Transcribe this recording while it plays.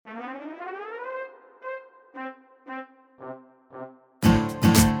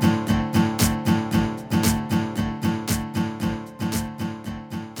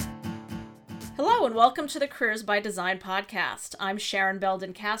and welcome to the Careers by Design podcast. I'm Sharon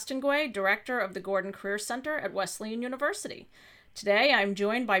Belden Castonguay, director of the Gordon Career Center at Wesleyan University. Today, I'm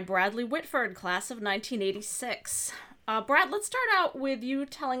joined by Bradley Whitford, class of 1986. Brad, let's start out with you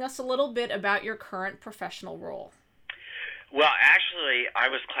telling us a little bit about your current professional role. Well, actually, I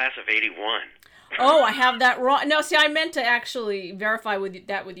was class of 81. Oh, I have that wrong. No, see, I meant to actually verify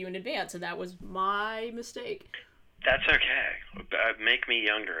that with you in advance, and that was my mistake. That's okay. Make me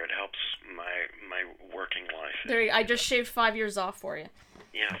younger. It helps my working life. There, I just shaved 5 years off for you.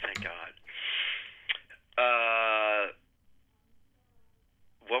 Yeah, thank God.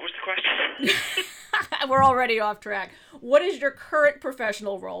 What was the question? We're already off track. What is your current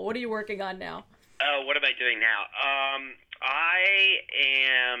professional role? What are you working on now? What am I doing now?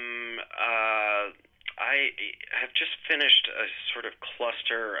 I have just finished a sort of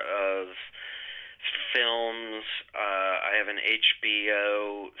cluster of films. I have an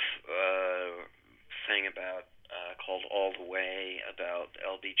HBO thing about called All the Way about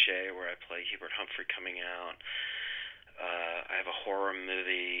LBJ, where I play Hubert Humphrey, coming out. I have a horror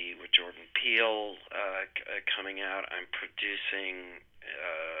movie with Jordan Peele coming out. I'm producing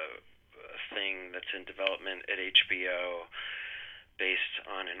a thing that's in development at HBO based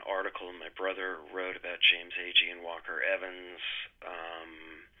on an article my brother wrote about James Agee and Walker Evans.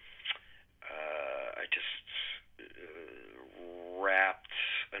 I just wrapped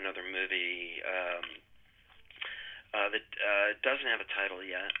another movie that doesn't have a title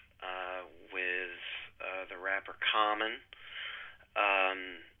yet with the rapper Common.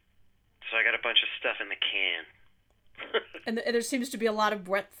 So I got a bunch of stuff in the can. And there seems to be a lot of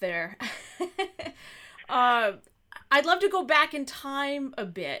breadth there. I'd love to go back in time a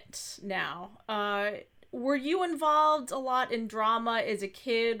bit now. Were you involved a lot in drama as a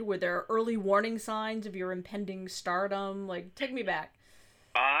kid? Were there early warning signs of your impending stardom? Like, take me back.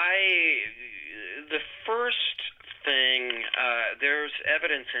 The first thing, there's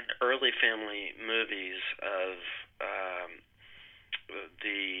evidence in early family movies of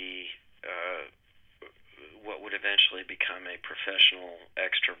what would eventually become a professional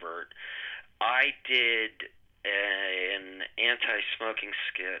extrovert. I did an anti-smoking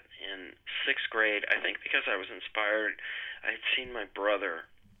skit in 6th grade, I think because I was inspired. I had seen my brother,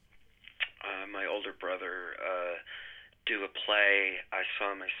 my older brother, do a play. I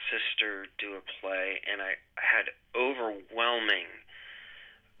saw my sister do a play, and I had overwhelming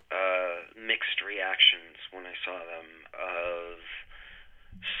mixed reactions when I saw them of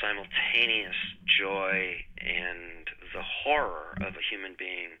simultaneous joy and the horror of a human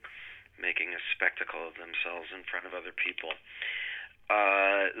being making a spectacle of themselves in front of other people.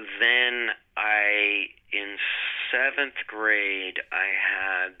 Then in 7th grade, I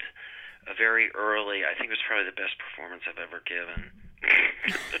had a very early, I think it was probably the best performance I've ever given,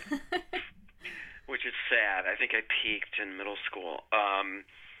 which is sad. I think I peaked in middle school.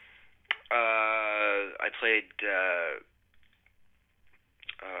 I played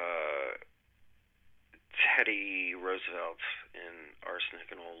Teddy Roosevelt in Arsenic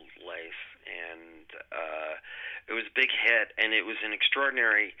and Old Lace, and it was a big hit, and it was an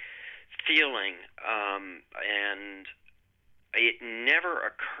extraordinary feeling, and it never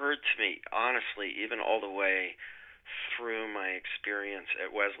occurred to me, honestly, even all the way through my experience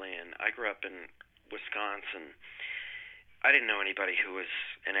at Wesleyan. I grew up in Wisconsin. I didn't know anybody who was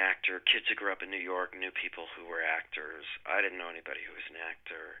an actor. Kids who grew up in New York knew people who were actors. I didn't know anybody who was an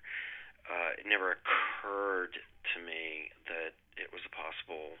actor. It never occurred to me that it was a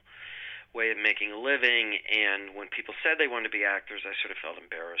possible way of making a living, and when people said they wanted to be actors, I sort of felt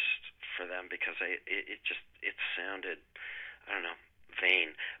embarrassed for them because it sounded, I don't know,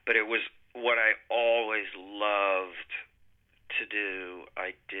 vain. But it was what I always loved to do.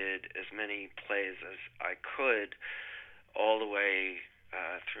 I did as many plays as I could all the way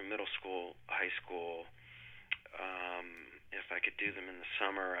through middle school, high school. If I could do them in the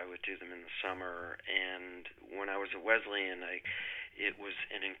summer, I would do them in the summer. And when I was at Wesleyan, it was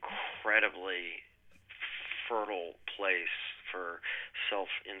an incredibly fertile place for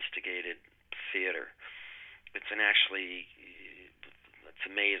self-instigated theater. It's amazing.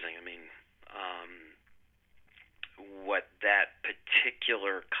 I mean, what that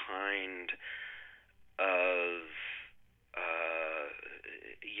particular kind of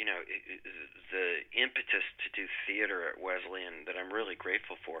the impetus to do theater at Wesleyan that I'm really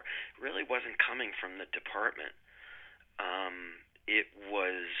grateful for really wasn't coming from the department.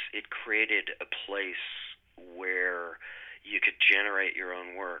 It created a place where you could generate your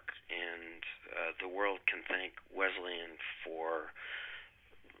own work, and the world can thank Wesleyan for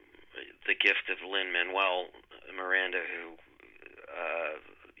the gift of Lin-Manuel Miranda, who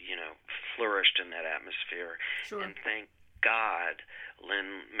flourished in that atmosphere. Sure. And thank God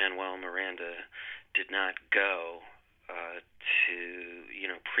Lin-Manuel Miranda did not go to,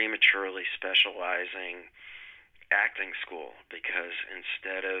 prematurely specializing acting school, because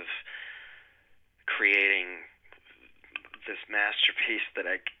instead of creating this masterpiece that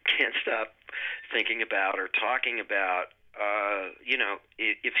I can't stop thinking about or talking about,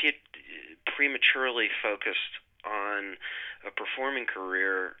 if he had prematurely focused on a performing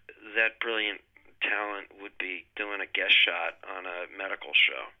career, that brilliant talent would be doing a guest shot on a medical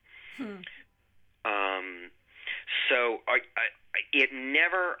show. So it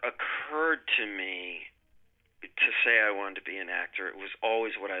never occurred to me to say I wanted to be an actor. It was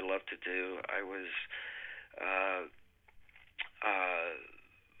always what I loved to do. I was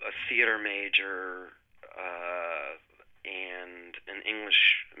a theater major and an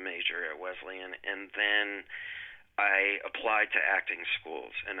English major at Wesleyan, and then I applied to acting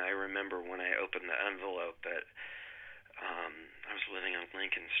schools. And I remember when I opened the envelope at I was living on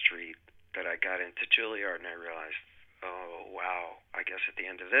Lincoln Street, that I got into Juilliard, and I realized, oh wow, I guess at the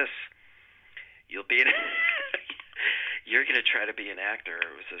end of this you'll be you're going to try to be an actor.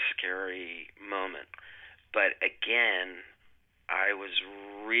 It was a scary moment, but again, I was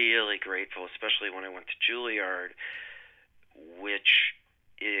really grateful, especially when I went to Juilliard, which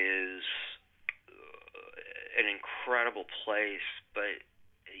is an incredible place, but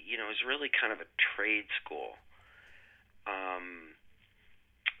it was really kind of a trade school.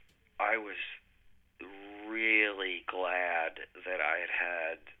 I was really glad that I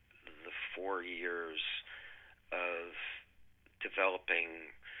had the 4 years of developing,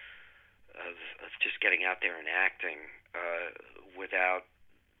 of just getting out there and acting without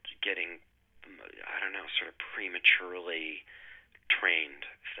getting, I don't know, sort of prematurely trained,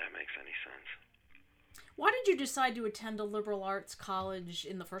 if that makes any sense. Why did you decide to attend a liberal arts college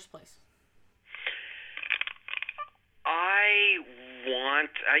in the first place? I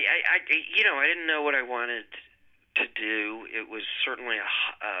didn't know what I wanted to do. It was certainly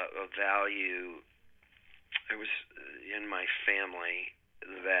a value. It was in my family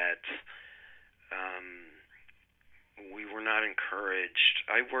that we were not encouraged.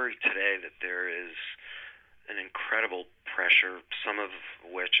 I worry today that there is an incredible pressure, some of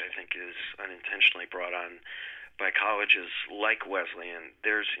which I think is unintentionally brought on by colleges like Wesleyan.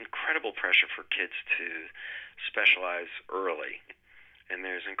 There's incredible pressure for kids to specialize early, and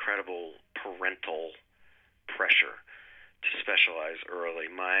there's incredible parental pressure to specialize early.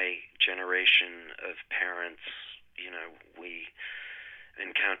 My generation of parents, we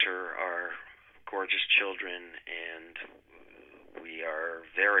encounter our gorgeous children, and we are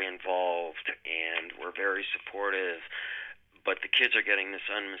very involved, and we're very supportive, but the kids are getting this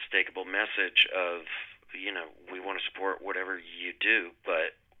unmistakable message of, we want to support whatever you do,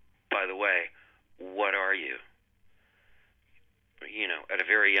 but by the way, what are you? At a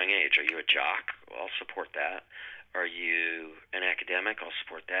very young age, are you a jock? Well, I'll support that. Are you an academic? I'll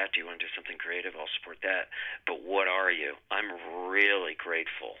support that. Do you want to do something creative? I'll support that. But what are you? I'm really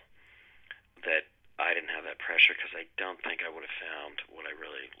grateful that I didn't have that pressure, because I don't think I would have found what I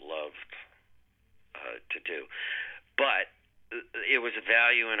really loved to do. But it was a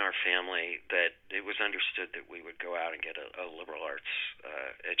value in our family that it was understood that we would go out and get a liberal arts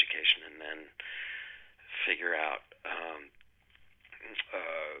education, and then figure out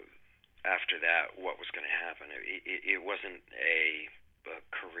after that what was going to happen. It wasn't a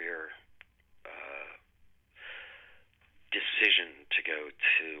career decision to go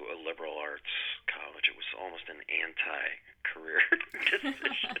to a liberal arts college. It was almost an anti-career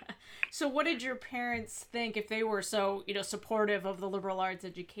decision. So what did your parents think, if they were so, supportive of the liberal arts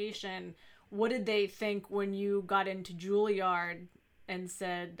education? What did they think when you got into Juilliard and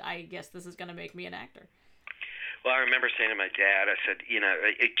said, I guess this is going to make me an actor? Well, I remember saying to my dad, I said,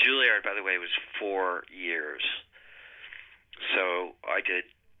 Juilliard, by the way, was 4 years. So I did,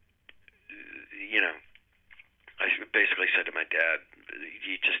 I basically said to my dad,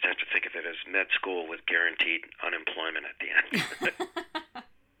 you just have to think of it as med school with guaranteed unemployment at the end.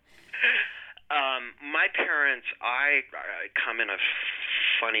 My parents, I come in a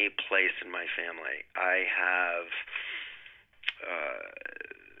funny place in my family. I have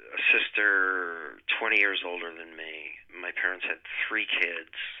a sister 20 years older than me. My parents had 3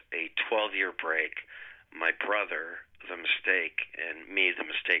 kids, a 12-year break, my brother, the mistake, and me, the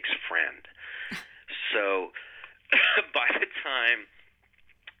mistake's friend. So by the time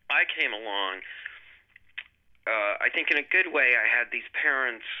I came along, I think in a good way, I had these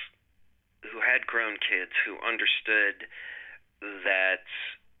parents who had grown kids who understood that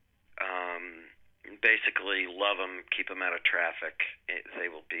basically love them, keep them out of traffic. They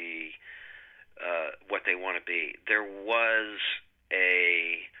will be what they want to be. There was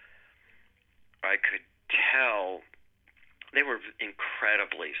I could tell they were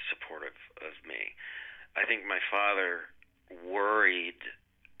incredibly supportive of me. I think my father worried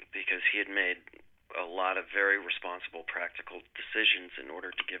because he had made a lot of very responsible, practical decisions in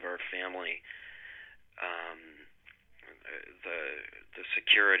order to give our family the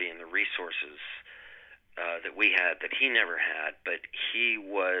security and the resources that we had that he never had. But he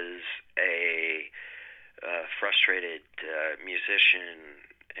was a frustrated musician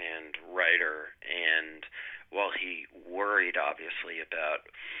and writer, and while he worried obviously about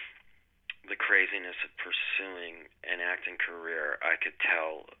the craziness of pursuing an acting career, I could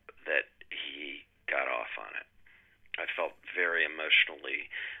tell that he got off on it. I felt very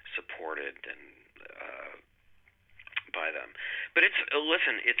emotionally supported and by them. But it's a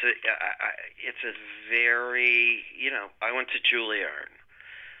very, I went to Juilliard.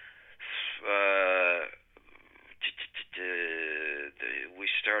 We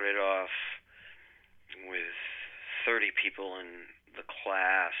started off with 30 people in the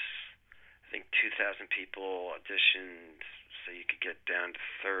class. I think 2,000 people auditioned, so you could get down to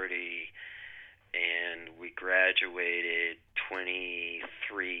 30. And we graduated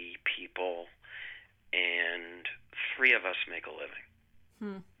 23 people, and 3 of us make a living.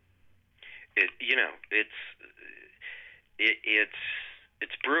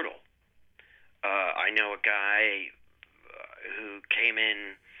 It's brutal. I know a guy who came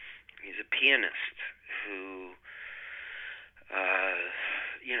in. He's a pianist who,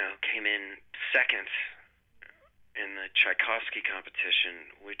 came in second in the Tchaikovsky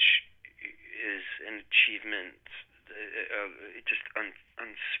competition, which is an achievement, just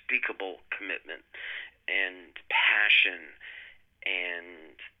unspeakable commitment and passion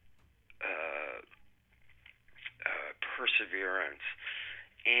and perseverance.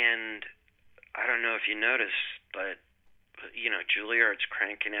 And I don't know if you noticed, but Juilliard's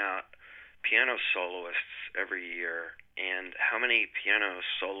cranking out piano soloists every year. And how many piano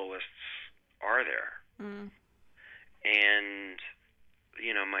soloists are there? Mm. And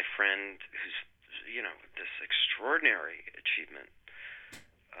my friend who's this extraordinary achievement.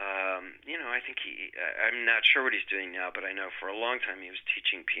 I think I'm not sure what he's doing now, but I know for a long time he was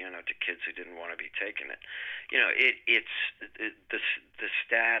teaching piano to kids who didn't want to be taking it. The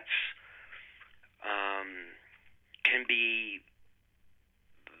stats can be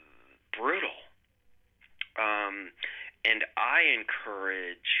brutal. And I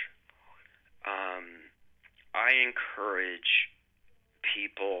encourage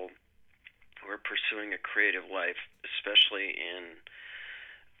people who are pursuing a creative life, especially in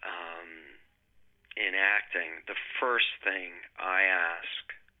acting. The first thing I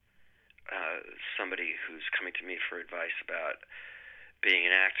ask somebody who's coming to me for advice about being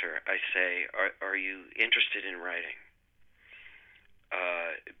an actor, I say, are you interested in writing?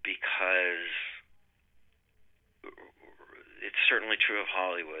 Because it's certainly true of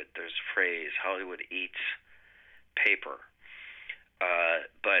Hollywood. There's a phrase, Hollywood eats paper.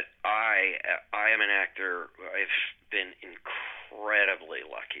 But I am an actor. I've been incredibly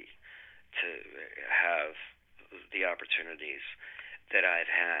lucky to have the opportunities that I've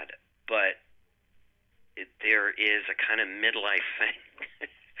had. But there is a kind of midlife thing.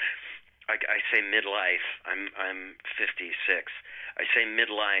 I say midlife. I'm 56. I say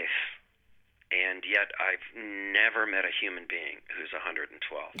midlife, and yet I've never met a human being who's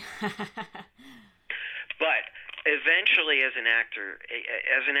 112. But eventually, as an actor,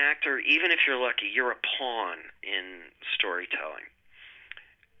 even if you're lucky, you're a pawn in storytelling,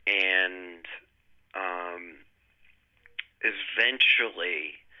 and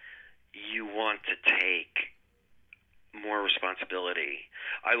eventually, you want to take more responsibility.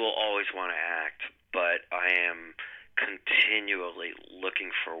 I will always want to act, but I am continually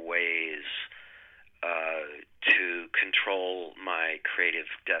looking for ways to control my creative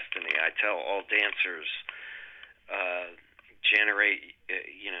destiny. I tell all dancers, generate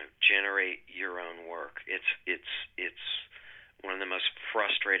your own work. It's one of the most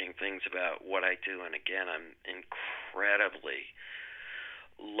frustrating things about what I do. And again, I'm incredibly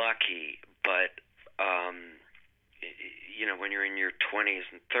lucky, but when you're in your 20s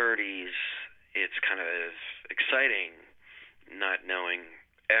and 30s, it's kind of exciting not knowing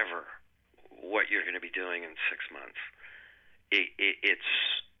ever what you're going to be doing in 6 months.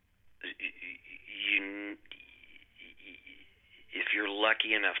 If you're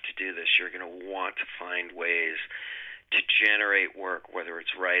lucky enough to do this, you're going to want to find ways to generate work, whether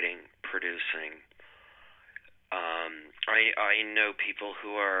it's writing, producing, I know people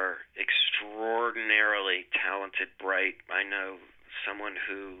who are extraordinarily talented, bright. I know someone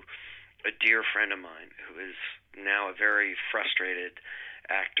a dear friend of mine, who is now a very frustrated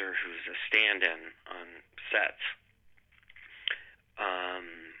actor who's a stand-in on sets.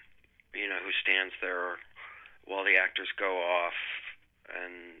 Who stands there while the actors go off,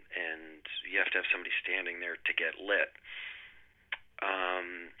 and you have to have somebody standing there to get lit.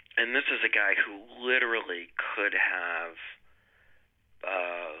 And this is a guy who literally could have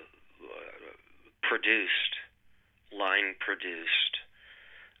line produced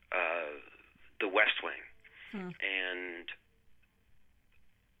The West Wing. And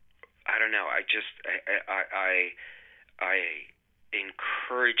I don't know. I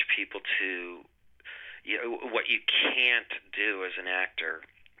encourage people to, what you can't do as an actor.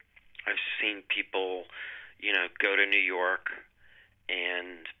 I've seen people, go to New York,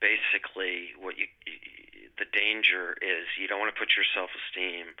 and basically the danger is you don't want to put your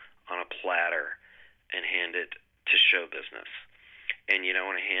self-esteem on a platter and hand it to show business, and you don't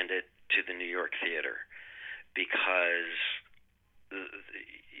want to hand it to the New York theater, because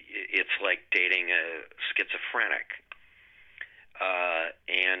it's like dating a schizophrenic.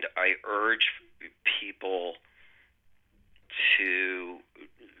 And I urge people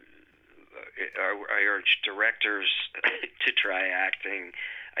I urge directors to try acting.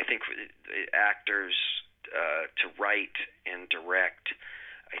 I think actors to write and direct.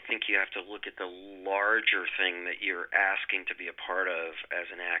 I think you have to look at the larger thing that you're asking to be a part of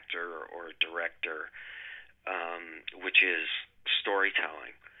as an actor or a director, which is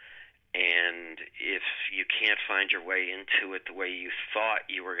storytelling. And if you can't find your way into it the way you thought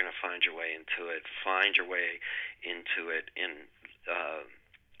you were going to find your way into it, find your way into it in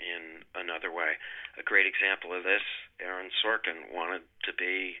another way. A great example of this, Aaron Sorkin wanted to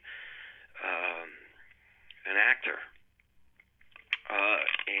be an actor,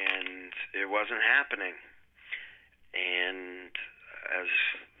 and it wasn't happening. And as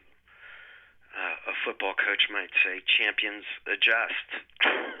a football coach might say, champions adjust.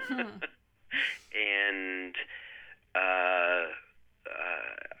 And I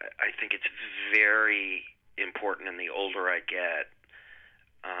think it's very important, and the older I get,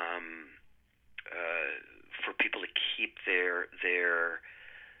 for people to keep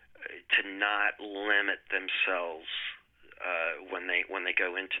to not limit themselves when they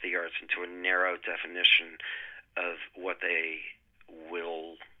go into the arts into a narrow definition of what they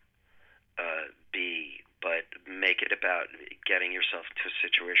will be, but make it about getting yourself into a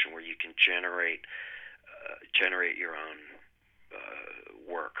situation where you can generate your own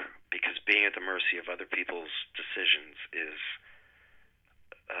work, because being at the mercy of other people's decisions is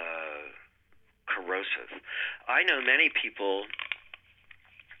corrosive. I know many people.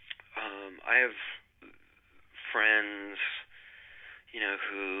 I have friends,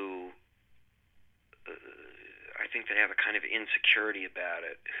 who I think they have a kind of insecurity about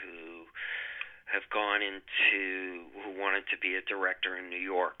it, who have who wanted to be a director in New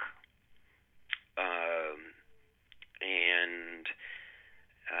York, and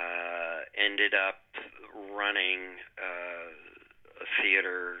ended up running a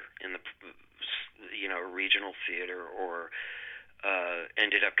theater in a regional theater, or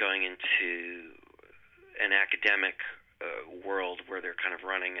ended up going into an academic world where they're kind of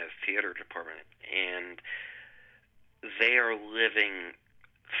running a theater department, and they are living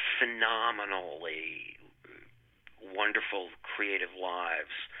phenomenally wonderful, creative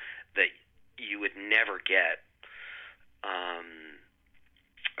lives that you would never get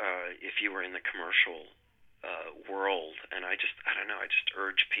if you were in the commercial world. And I just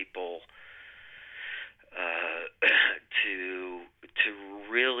urge people to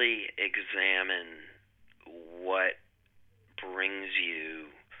really examine what brings you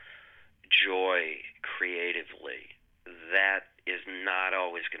joy creatively. That is not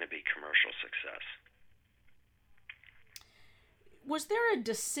always going to be commercial success. Was there a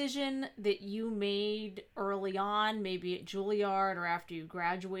decision that you made early on, maybe at Juilliard or after you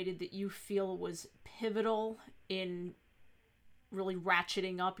graduated, that you feel was pivotal in really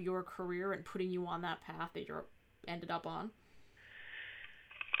ratcheting up your career and putting you on that path that you ended up on?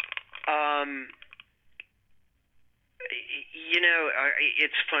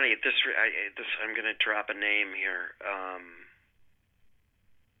 It's funny. I'm going to drop a name here.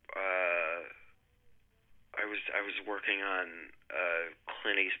 I was working on a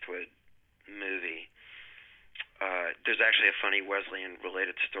Clint Eastwood movie. There's actually a funny Wesleyan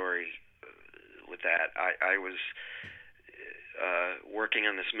related story with that. I was working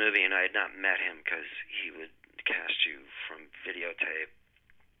on this movie, and I had not met him because he would cast you from videotape.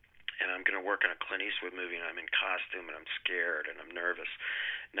 And I'm going to work on a Clint Eastwood movie, and I'm in costume, and I'm scared, and I'm nervous.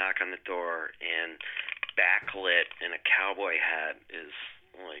 Knock on the door, and backlit in a cowboy hat is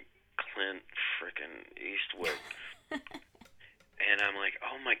like Clint frickin' Eastwood. And I'm like,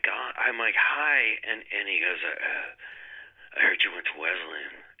 oh my God. I'm like, hi. And he goes, I heard you went to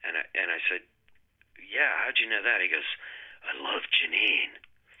Wesleyan. And I said, yeah, how'd you know that? He goes, I love Janine.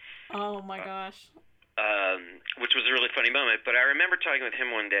 Oh my gosh. Which was a really funny moment. But I remember talking with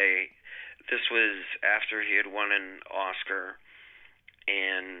him one day. This was after he had won an Oscar,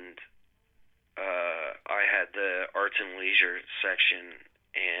 and I had the arts and leisure section,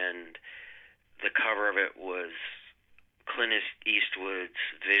 and the cover of it was Clint Eastwood's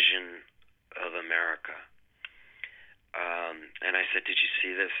vision of America. And I said, did you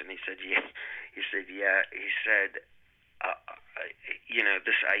see this? And he said, yeah. He said, yeah. He said,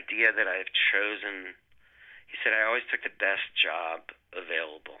 this idea that I've chosen, he said, I always took the best job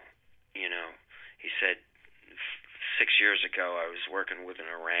available. He said, 6 years ago I was working with an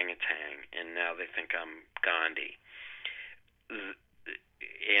orangutan, and now they think I'm Gandhi.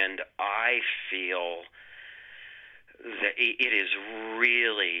 And I feel that it has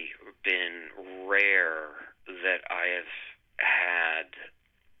really been rare that I have had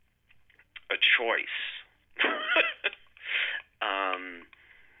a choice.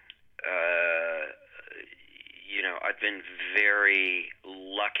 I've been very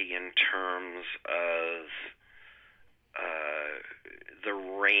lucky in terms of the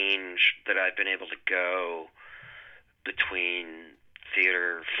range that I've been able to go between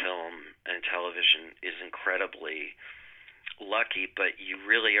theater, film, and television is incredibly lucky, but you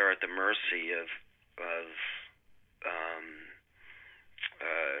really are at the mercy of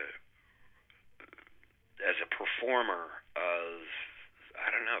as a performer of,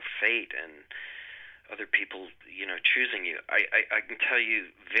 I don't know, fate and other people, choosing you. I can tell you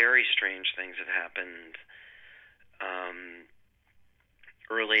very strange things have happened.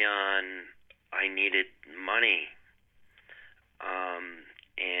 Early on, I needed money,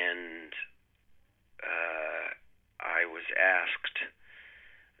 and I was asked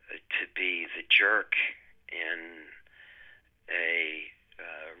to be the jerk in a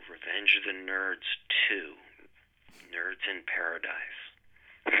Revenge of the Nerds 2, Nerds in Paradise.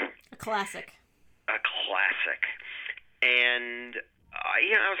 A classic. A classic. And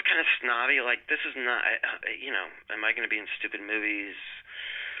I was kind of snobby, like, this is not, am I going to be in stupid movies?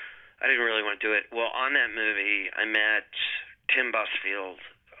 I didn't really want to do it. Well, on that movie, I met Tim Busfield.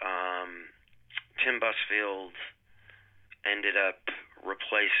 Tim Busfield ended up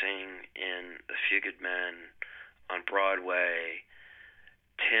replacing in A Few Good Men on Broadway.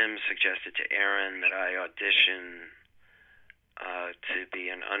 Tim suggested to Aaron that I audition to be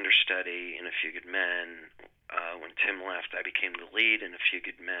an understudy in A Few Good Men. When Tim left, I became the lead in A Few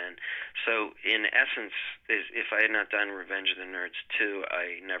Good Men. So, in essence, if I had not done Revenge of the Nerds 2,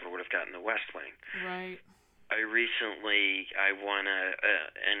 I never would have gotten the West Wing. Right. I won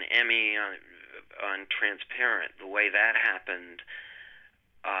an Emmy on Transparent. The way that happened,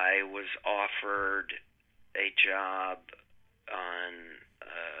 I was offered a job on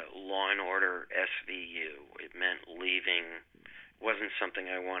Law and Order SVU. It meant leaving. Wasn't something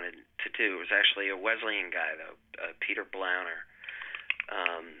I wanted to do. It was actually a Wesleyan guy, though, Peter Blauner,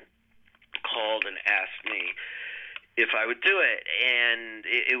 called and asked me if I would do it, and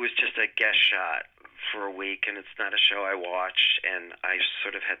it was just a guest shot for a week, and it's not a show I watch, and I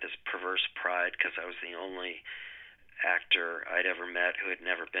sort of had this perverse pride because I was the only actor I'd ever met who had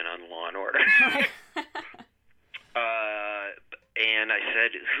never been on Law and Order. And I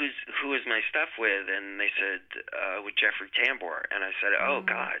said, who is my stuff with? And they said, with Jeffrey Tambor. And I said, oh,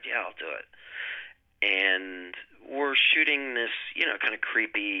 God, yeah, I'll do it. And we're shooting this, kind of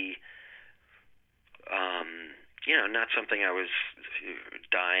creepy, not something I was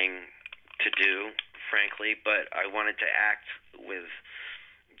dying to do, frankly, but I wanted to act with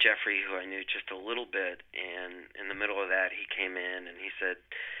Jeffrey, who I knew just a little bit. And in the middle of that, he came in and he said,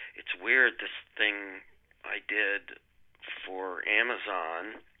 it's weird, this thing I did for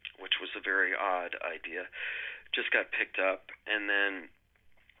Amazon, which was a very odd idea, just got picked up. And then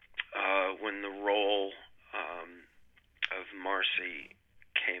when the role of Marcy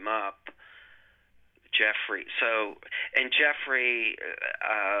came up, Jeffrey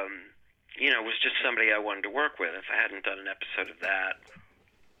was just somebody I wanted to work with. If I hadn't done an episode of that,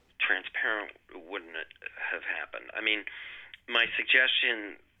 Transparent wouldn't have happened. I mean, my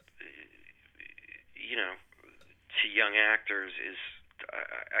suggestion, to young actors is,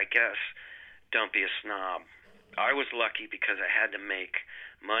 I guess, don't be a snob. I was lucky because I had to make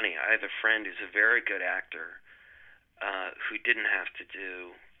money. I have a friend who's a very good actor who didn't have to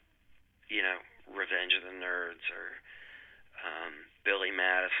do, Revenge of the Nerds or Billy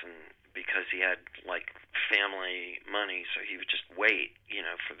Madison, because he had like family money, so he would just wait,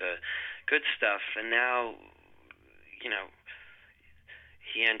 for the good stuff. And now,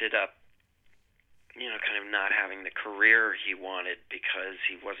 he ended up, kind of not having the career he wanted because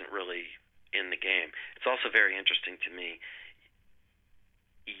he wasn't really in the game. It's also very interesting to me.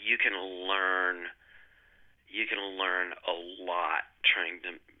 You can learn a lot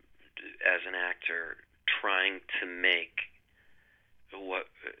as an actor, trying to make what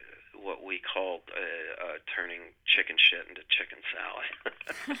we call turning chicken shit into chicken salad.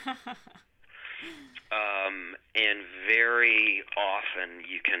 And very often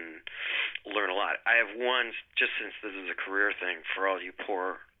you can learn a lot. I have one, just since this is a career thing, for all you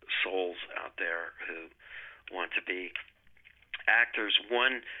poor souls out there who want to be actors,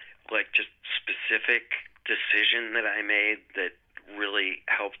 one like just specific decision that I made that really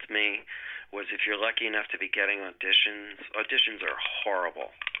helped me was, if you're lucky enough to be getting auditions are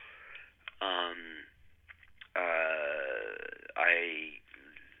horrible. I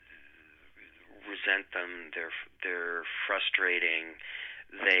resent them. They're frustrating.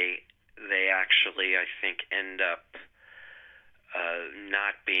 They actually, I think, end up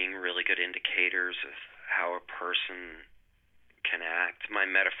not being really good indicators of how a person can act. My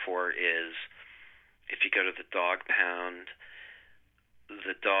metaphor is, if you go to the dog pound,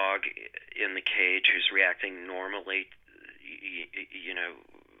 the dog in the cage who's reacting normally,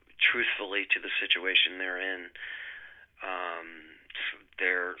 truthfully to the situation they're in,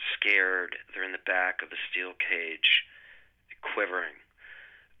 they're scared, they're in the back of the steel cage, quivering.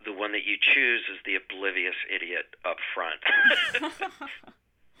 The one that you choose is the oblivious idiot up front.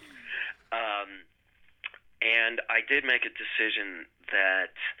 And I did make a decision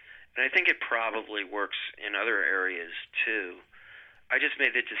that, and I think it probably works in other areas too, I just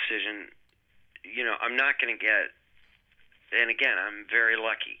made the decision, I'm not going to get, and again, I'm very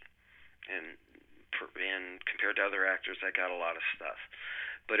lucky, and compared to other actors, I got a lot of stuff.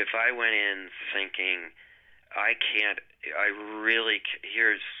 But if I went in thinking,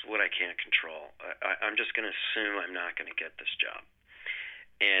 here's what I can't control. I'm just going to assume I'm not going to get this job.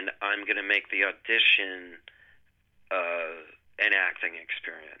 And I'm going to make the audition an acting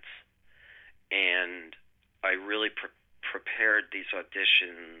experience. And I really prepared these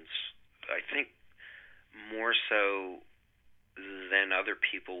auditions, I think, more so than other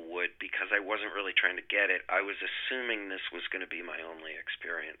people would, because I wasn't really trying to get it. I was assuming this was going to be my only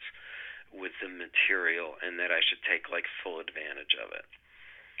experience with the material, and that I should take like full advantage of it.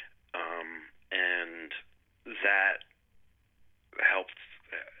 And that helped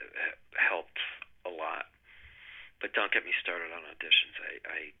a lot. But don't get me started on auditions.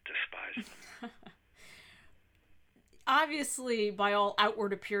 I despise them. Obviously, by all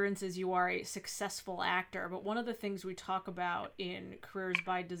outward appearances, you are a successful actor, but one of the things we talk about in Careers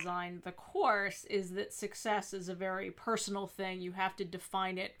by Design, the course, is that success is a very personal thing. You have to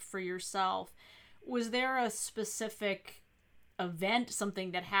define it for yourself. Was there a specific event,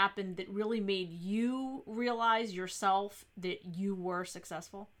 something that happened that really made you realize yourself that you were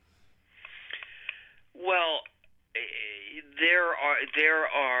successful? Well, there are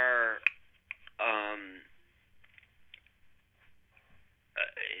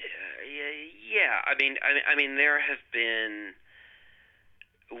yeah. I mean, there have been,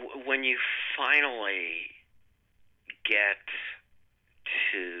 when you finally get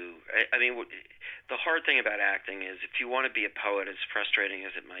to, the hard thing about acting is, if you want to be a poet, as frustrating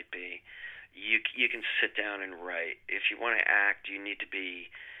as it might be, you can sit down and write. If you want to act, you need to be,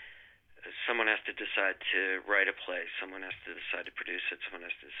 someone has to decide to write a play, someone has to decide to produce it, someone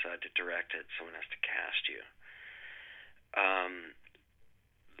has to decide to direct it, someone has to cast you.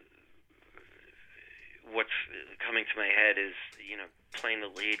 What's coming to my head is, playing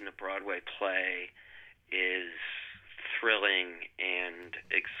the lead in a Broadway play is thrilling and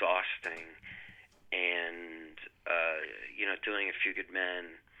exhausting, and doing A Few Good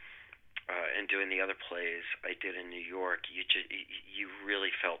Men and doing the other plays I did in New York, you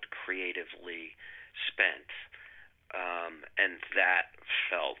really felt creatively spent, and that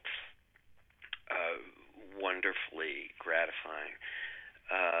felt wonderfully gratifying.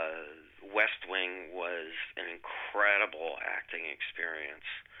 West Wing was an incredible acting experience,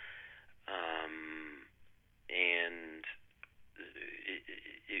 and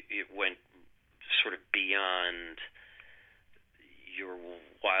it went sort of beyond your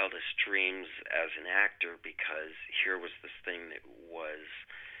wildest dreams as an actor, because here was this thing that was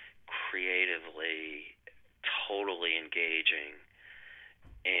creatively totally engaging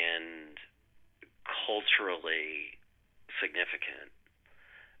and culturally significant.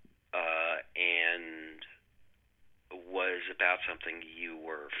 about something you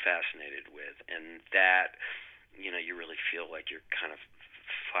were fascinated with, and that, you really feel like you're kind of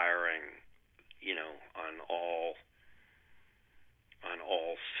firing, on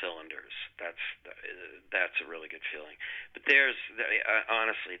all cylinders. That's a really good feeling. But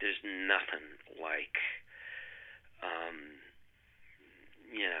honestly, there's nothing like,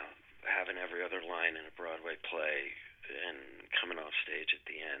 having every other line in a Broadway play and coming off stage at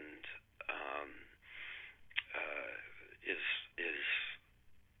the end is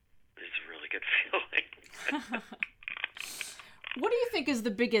a really good feeling. What do you think is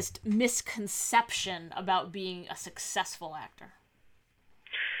the biggest misconception about being a successful actor?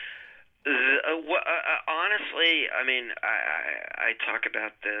 Honestly, I mean, I talk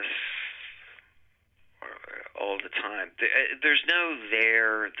about this all the time. There's no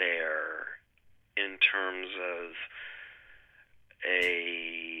there in terms of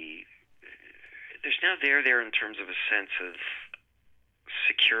there's no there in terms of a sense of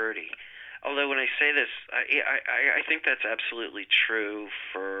security. Although when I say this, I think that's absolutely true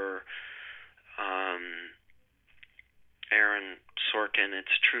for Aaron Sorkin.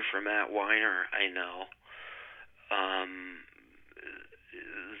 It's true for Matt Weiner, I know.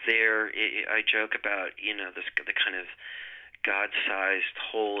 I joke about, the kind of God-sized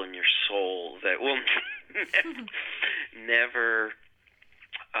hole in your soul that will never,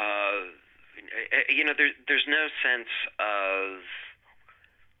 there's no sense of,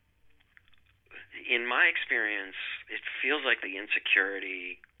 in my experience, it feels like the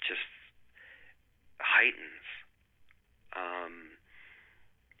insecurity just heightens.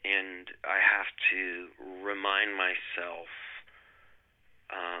 And I have to remind myself,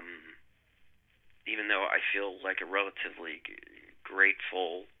 even though I feel like a relatively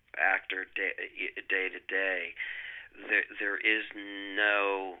grateful actor day to day, there is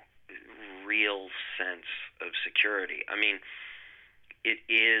no real sense of security. I mean, it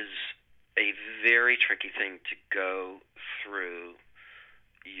is a very tricky thing to go through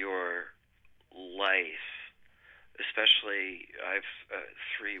your life, especially I have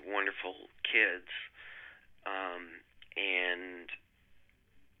 3 wonderful kids, and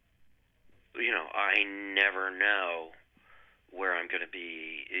I never know where I'm going to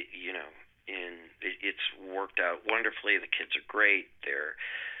be. It's worked out wonderfully. The kids are great. They're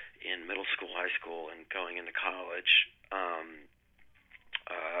in middle school, high school, and going into college,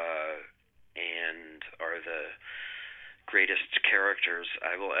 and are the greatest characters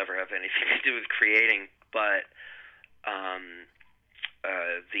I will ever have anything to do with creating. But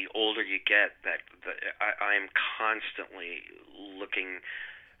the older you get, I am constantly looking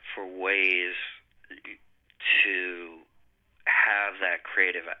for ways to have that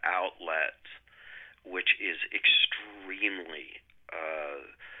creative outlet, which is extremely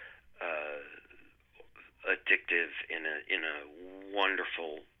addictive in a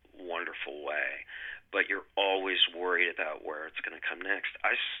wonderful way. But you're always worried about where it's going to come next.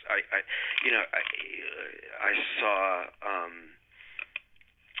 I saw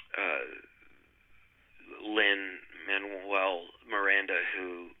Lin-Manuel Miranda,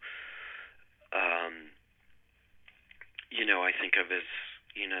 who I think of as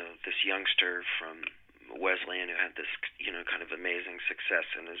this youngster from Wesleyan who had this kind of amazing success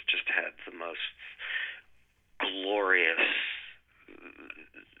and has just had the most glorious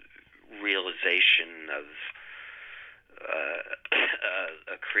realization of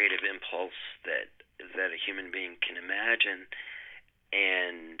a creative impulse that a human being can imagine.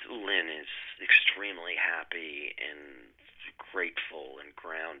 And Lynn is extremely happy and grateful and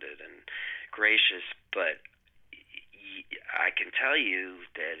grounded and gracious. But I can tell you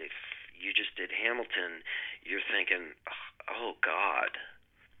that if you just did Hamilton, you're thinking, oh God,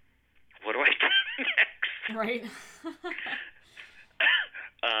 what do I do next? Right.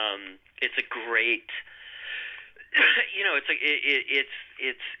 It's a great,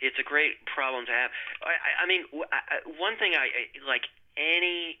 it's a great problem to have. I mean, one thing like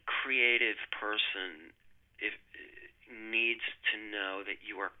any creative person needs to know that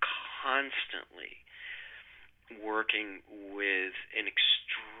you are constantly working with an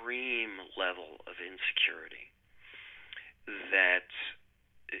extreme level of insecurity. That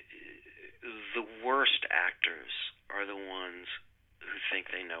the worst actors are the ones who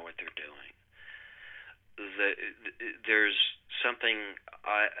think they know what they're doing. There's something,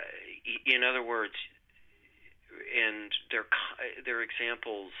 in other words, and there are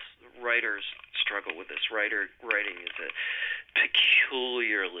examples. Writers struggle with this. Writing is a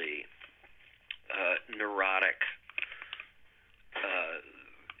peculiarly neurotic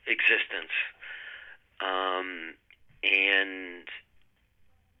existence, and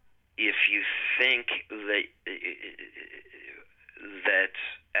if you think that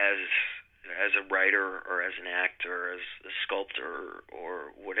as a writer or as an actor, as a sculptor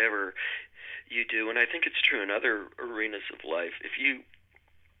or whatever you do, and I think it's true in other arenas of life, if you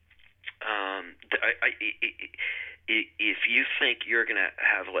if you think you're going to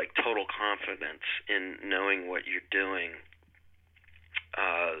have like total confidence in knowing what you're doing,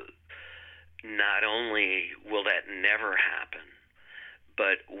 not only will that never happen,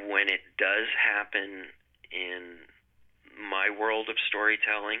 but when it does happen in my world of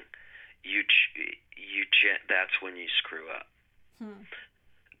storytelling, that's when you screw up.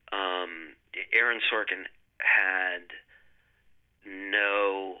 Aaron Sorkin had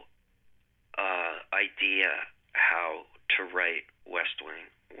no idea how to write West Wing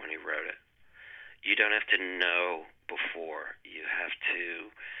when he wrote it. You don't have to know before. You have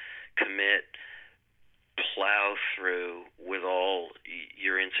to commit, plow through with all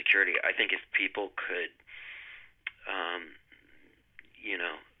your insecurity. I think if people could,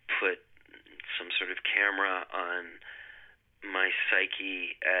 put some sort of camera on my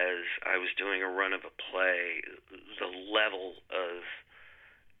psyche as I was doing a run of a play, the level of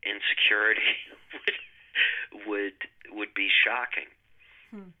insecurity would be shocking.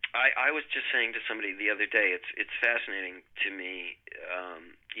 I was just saying to somebody the other day, it's fascinating to me,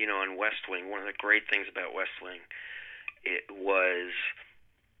 on West Wing, one of the great things about West Wing, it was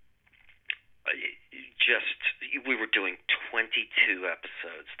we were doing 22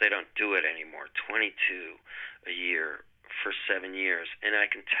 episodes. They don't do it anymore. 22 a year for 7 years. And I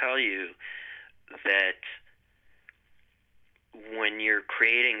can tell you that when you're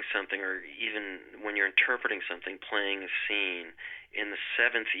creating something, or even when you're interpreting something, playing a scene, in the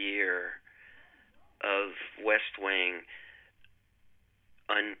 7th year of West Wing,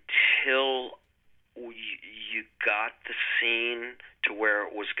 until you got the scene to where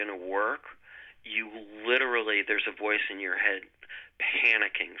it was going to work, you literally, there's a voice in your head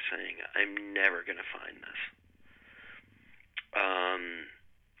panicking, saying, I'm never going to find this.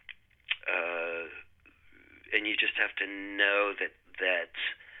 And you just have to know that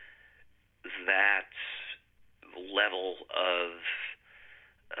level of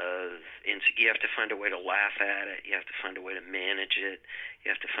you have to find a way to laugh at it. You have to find a way to manage it.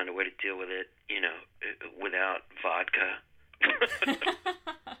 You have to find a way to deal with it, without vodka.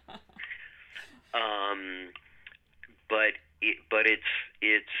 But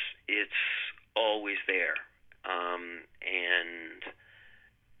it's always there, and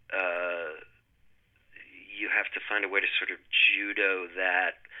you have to find a way to sort of judo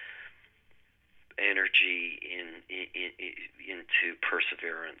that energy into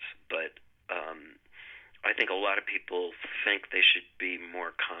perseverance. But I think a lot of people think they should be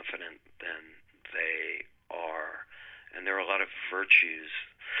more confident than they are, and there are a lot of virtues.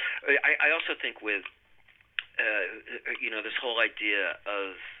 I also think with this whole idea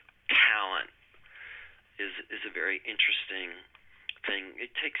of talent is a very interesting thing.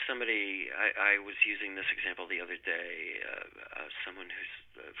 It takes somebody. I was using this example the other day. Someone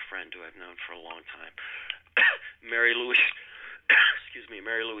who's a friend who I've known for a long time, Mary Louise. Excuse me,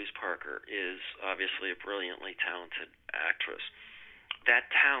 Mary Louise Parker is obviously a brilliantly talented actress. That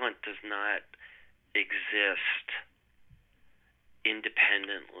talent does not exist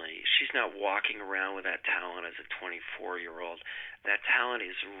independently. She's not walking around with that talent as a 24-year-old. That talent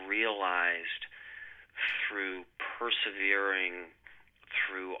is realized through persevering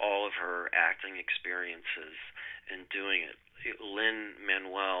through all of her acting experiences and doing it.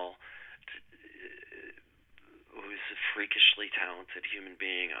 Lin-Manuel, who's a freakishly talented human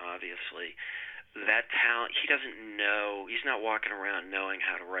being, obviously, that talent, he doesn't know, he's not walking around knowing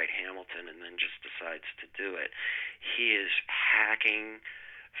how to write Hamilton and then just decides to do it. He is hacking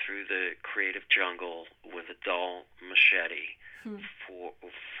through the creative jungle with a dull machete for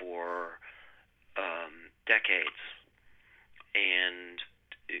decades. And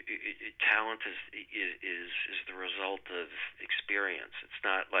talent is the result of experience. It's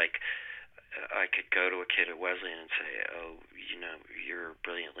not like I could go to a kid at Wesleyan and say, oh, you're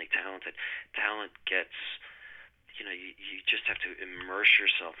brilliantly talented. Talent gets, you just have to immerse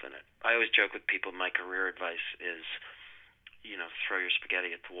yourself in it. I always joke with people, my career advice is, throw your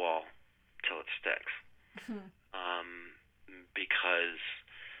spaghetti at the wall till it sticks. Because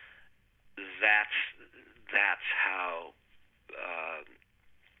that's how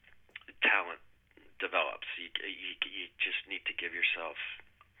talent develops. You just need to give yourself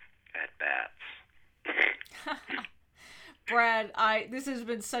at bats. Brad, this has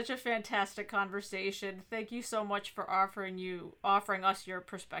been such a fantastic conversation. Thank you so much for offering us your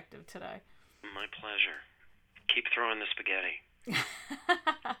perspective today. My pleasure. Keep throwing the spaghetti.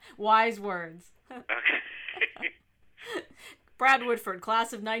 Wise words. Okay. Brad Whitford,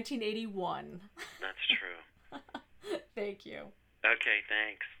 class of 1981. That's true. Thank you. Okay,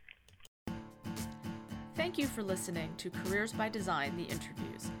 thanks. Thank you for listening to Careers by Design, the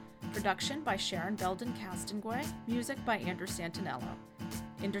interviews. Production by Sharon Belden Castonguay. Music by Andrew Santinello.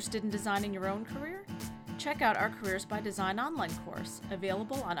 Interested in designing your own career? Check out our Careers by Design online course,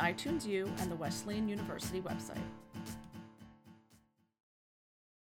 available on iTunes U and the Wesleyan University website.